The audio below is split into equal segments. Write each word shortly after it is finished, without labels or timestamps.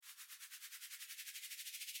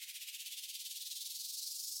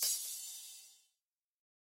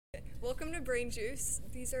Welcome to Brain Juice.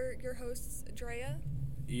 These are your hosts, Drea.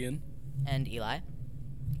 Ian. And Eli.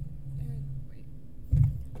 Wait.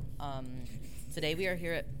 Today we are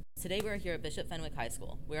here at Bishop Fenwick High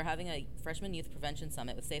School. We are having a freshman youth prevention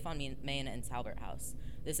summit with Safe on Main and Talbot House.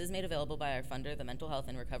 This is made available by our funder, the Mental Health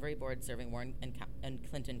and Recovery Board, serving Warren and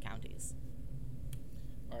Clinton counties.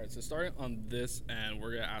 All right, so starting on this end,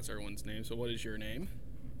 we're gonna ask everyone's name. So, what is your name?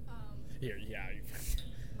 Here, yeah.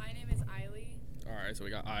 My name is Eiley. All right, so we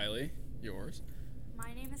got Eiley. Yours.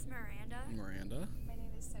 My name is Miranda. Miranda. My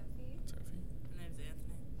name is Sophie. Sophie. My name's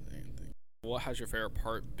Anthony. Anthony. What has your favorite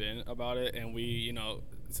part been about it? And we,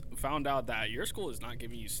 found out that your school is not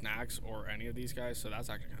giving you snacks or any of these guys, so that's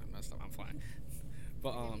actually kind of messed up. I'm fine.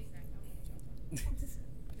 But My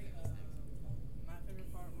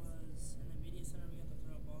favorite part was in the media center we got to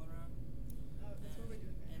throw a ball around. Oh, that's what we're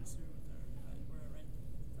doing right now. Answer with our where it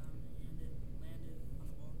landed on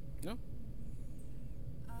the ball. No.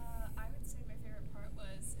 I would say my favorite part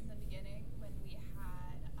was in the beginning when we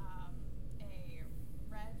had a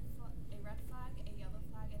red flag, a yellow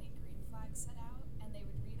flag, and a green flag set out, and they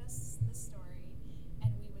would read us the story, and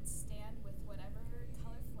we would stand with whatever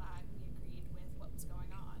color flag we agreed with what was going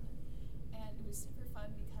on. And it was super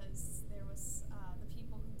fun because there was the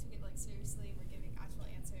people who took it seriously were giving actual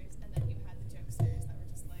answers, and then you had the jokesters that were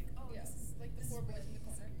just like, oh, Yeah, this is like the this four is boys in the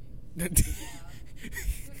corner. Yeah.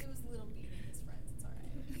 It was little beating his friends. It's all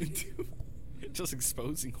right. Just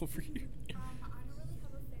exposing over here. I don't really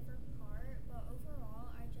have a favorite part, but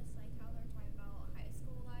overall, I just like how they're talking about high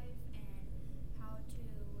school life and how to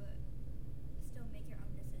still make your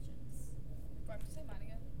own decisions. Do I have to say mine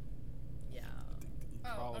again? Yeah.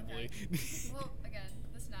 Oh, Probably. okay. Well, again,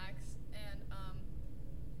 the snacks and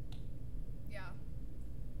yeah.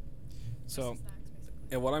 So, Just the snacks, basically.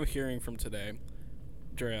 and what I'm hearing from today,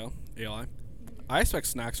 Drea, Eli, I expect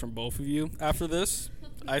snacks from both of you after this.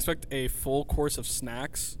 I expect a full course of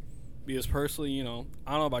snacks because personally, I don't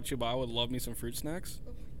know about you, but I would love me some fruit snacks.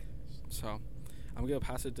 Oh my gosh. So, I'm gonna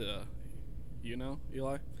pass it to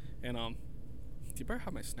Eli, and you better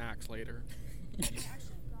have my snacks later. I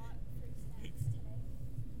actually brought fruit snacks today.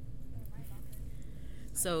 In my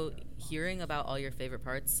locker. So, hearing about all your favorite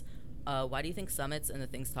parts, why do you think summits and the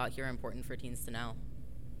things taught here are important for teens to know?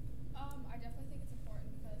 I definitely think it's important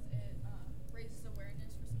because it raises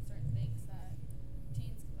awareness for some certain things that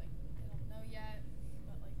teens they don't know yet,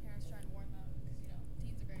 but parents try and warn them because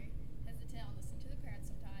teens are very hesitant on listening to their parents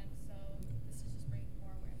sometimes. So this is just bringing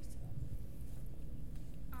more awareness to them.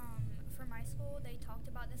 For my school, they talked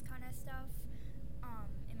about this kind of stuff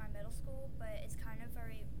in my middle school, but it's kind of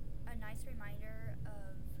a nice reminder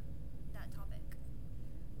of that topic.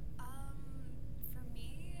 For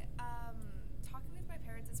me, talking with my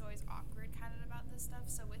parents is always awkward kind of about this stuff.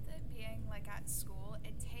 So with it being at school,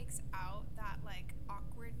 it takes out that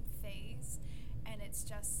awkward phase, and it's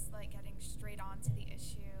just getting straight on to the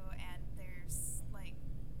issue, and there's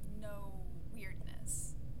no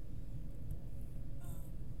weirdness.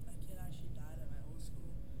 A kid actually died at my old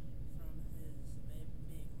school from his vape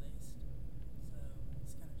being laced. So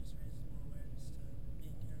this kind of just raises more awareness to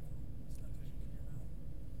being careful with stuff that you put in your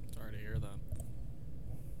mouth. Sorry to hear that.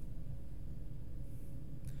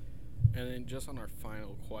 And then just on our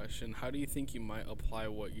final question, how do you think you might apply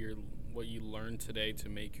what you learned today to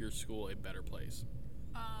make your school a better place?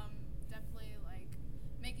 Definitely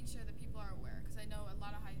making sure that people are aware because I know a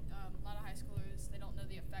lot of high schoolers they don't know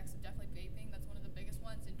the effects of definitely vaping. That's one of the biggest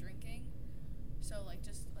ones, and drinking. So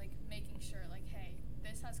just making sure hey,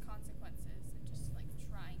 this has consequences, and just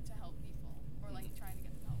trying to help people or trying to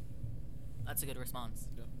get them help. That's a good response.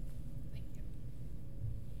 Yeah. Thank you.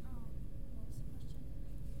 What was the question?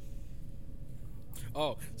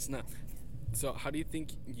 Oh, snap. So how do you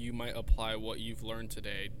think you might apply what you've learned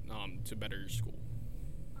today to better your school?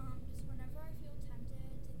 Just whenever I feel tempted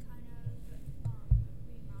to kind of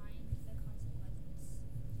remind the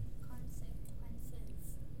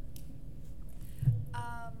consequences.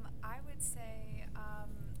 I would say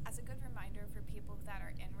as a good reminder for people that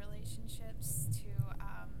are in relationships to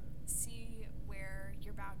see where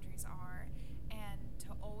your boundaries are and to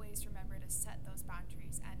always remember to set those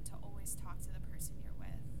boundaries and to always talk to the person you're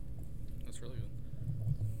with. That's really good.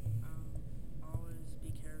 Always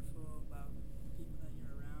be careful about the people that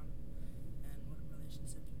you're around and what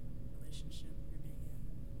relationship you're being in.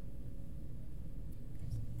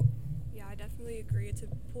 Yeah, I definitely agree.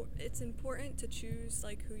 It's important to choose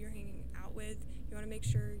who you're hanging out with. You want to make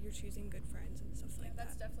sure you're choosing good friends and stuff like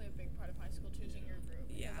That's that. definitely a big part of high school, choosing your group.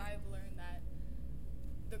 Because Yeah. I've learned that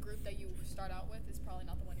the group that you start out with is probably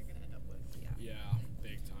not the one you're going to end up with. Yeah. Yeah,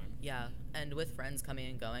 big time. Yeah, and with friends coming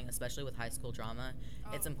and going, especially with high school drama,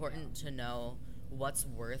 it's important to know what's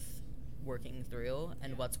worth working through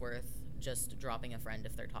and what's worth just dropping a friend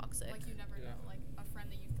if they're toxic. Like, you never know. Like, a friend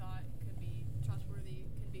that you thought could be trustworthy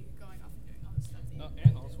could be going off and doing all this stuff. No,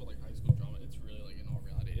 and also like high school drama, it's really like in all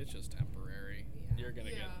reality, it's just temporary. Yeah. You're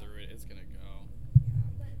gonna get through it. It's gonna go.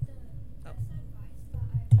 But the best advice that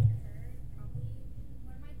I've heard, probably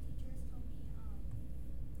one of my teachers told me,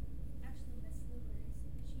 actually Miss Lewis,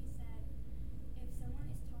 she said, if someone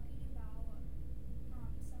is talking about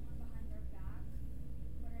someone behind their back,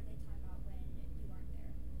 what are they talking about when you aren't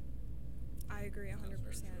there? I agree 100%.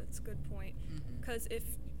 It's a good point. Because if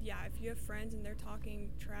you have friends and they're talking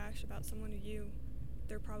trash about someone to you,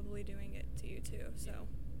 they're probably doing it to you too. So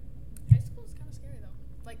High school is kind of scary, though.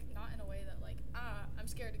 Like, not in a way that, like, I'm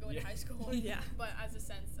scared to go into high school. Yeah. But as a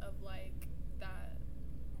sense of, like, that,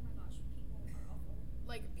 Oh my gosh, people are awful.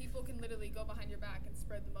 like, people can literally go behind your back and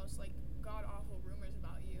spread the most, like, god-awful rumors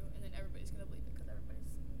about you, and then everybody's going to believe it because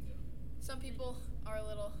everybody's... Some people are a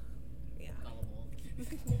little... yeah. Gullible.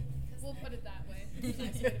 We'll put it that way. It's a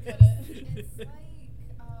nice way to put it. It's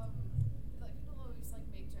like people always like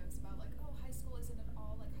make jokes about like, oh, high school isn't at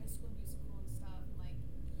all like High School Musical and stuff. And, like,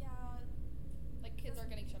 yeah, Like, kids are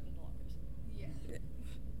getting shoved into lockers. yeah.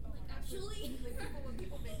 Oh my gosh. Actually? Like when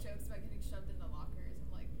people make jokes about getting shoved into lockers, and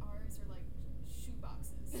like ours are like shoe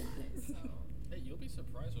boxes size. So Hey, you'll be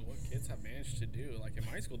surprised with what kids have managed to do. Like in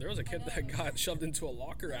my school, there was a kid that got shoved into a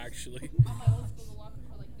locker actually. On my old school, the lockers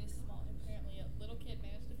were like this small, and apparently a little kid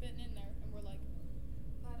managed to fit in there, and we're like,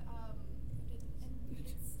 but and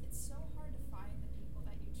it's so hard to find the people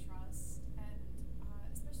that you trust, and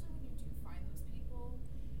especially when you do find those people,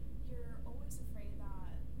 you're always afraid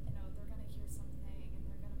that they're gonna hear something and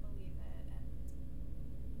they're gonna believe it, and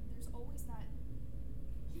there's always that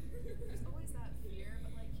fear.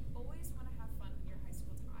 But like you always want to have fun in your high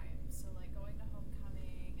school time, so like going to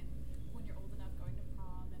homecoming and when you're old enough going to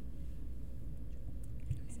prom and then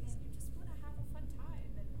you just want to have a fun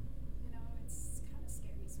time, and it's kind of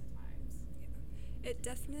scary sometimes. It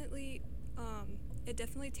definitely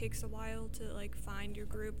takes a while to like find your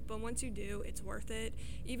group, but once you do, it's worth it.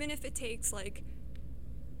 Even if it takes like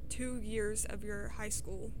 2 years of your high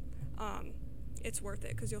school, it's worth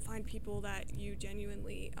it because you'll find people that you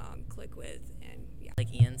genuinely click with, and yeah.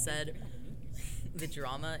 Like Ian said, the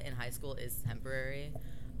drama in high school is temporary.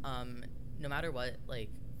 No matter what, like,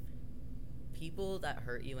 people that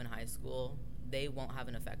hurt you in high school, they won't have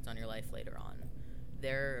an effect on your life later on.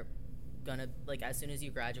 They're gonna, like, as soon as you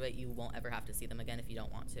graduate, you won't ever have to see them again if you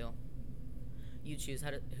don't want to. You choose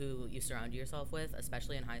who you surround yourself with,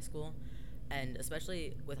 especially in high school. And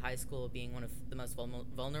especially with high school being one of the most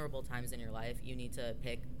vulnerable times in your life, you need to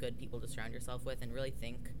pick good people to surround yourself with and really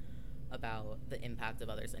think about the impact of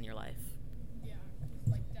others in your life. yeah,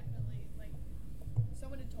 like, definitely, like,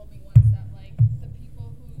 someone had told me once that, like, the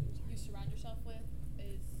people who you surround yourself with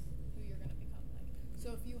is who you're gonna become, like.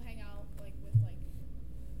 So if you hang out, like, with, like,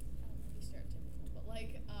 I don't know, be stereotypical, but,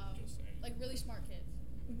 like, Just saying. like, really smart kids,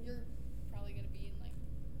 you're probably gonna be in, like,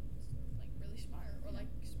 really smart, or, like,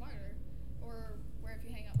 smarter, or where if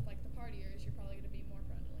you hang out with, like, the partiers, you're probably gonna be more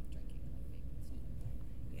prone to, like, drinking and, like, vaping and stuff like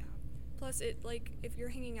that. Yeah. Plus, it like if you're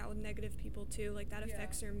hanging out with negative people too, like that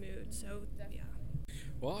affects your mood. So yeah.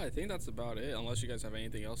 Well, I think that's about it. Unless you guys have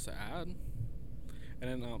anything else to add.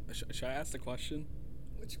 And then, should I ask the question?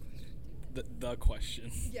 Which question? The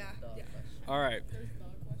question. Yeah. Yeah. All right. There's the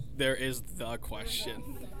question. There is the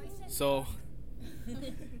question. So,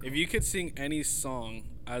 if you could sing any song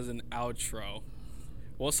as an outro,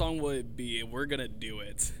 what song would it be? We're gonna do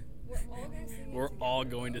it. We're all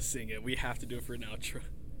going to sing it. We have to do it for an outro.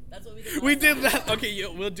 That's what we did. We last did time. that. Okay,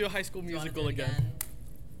 we'll do High School Do you wanna Musical do it again.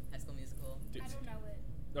 High School Musical. Dude. I don't know it.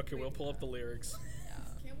 Okay, we'll pull up the lyrics. Yeah.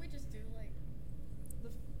 Can't we just do, like, the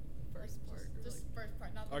first part? Just first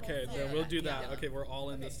part, not the Okay, whole then song. we'll do that. Yeah. Okay, we're all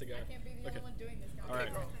in this together. I can't be the Okay. only one doing this, guys. All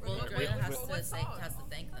right. Well, Wait, Drea wait, has wait. to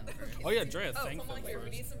thank them first. Oh yeah, Drea, thank come them on here, we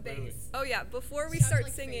first. need some Wait, wait. bass. Oh yeah, before we Sounds start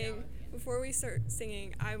like fade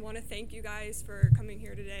singing, out, yeah. I want to thank you guys for coming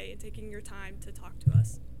here today and taking your time to talk to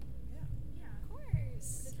us. Yeah. Of course.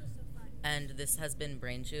 This was so fun. And this has been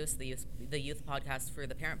Brain Juice, the youth podcast for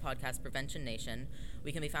the parent podcast Prevention Nation.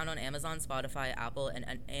 We can be found on Amazon, Spotify, Apple, and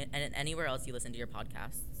anywhere else you listen to your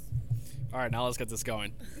podcasts. All right, now let's get this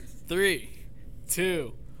going. 3,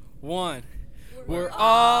 2, 1. We're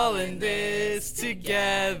all in this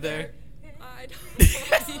together. I don't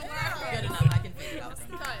Good enough.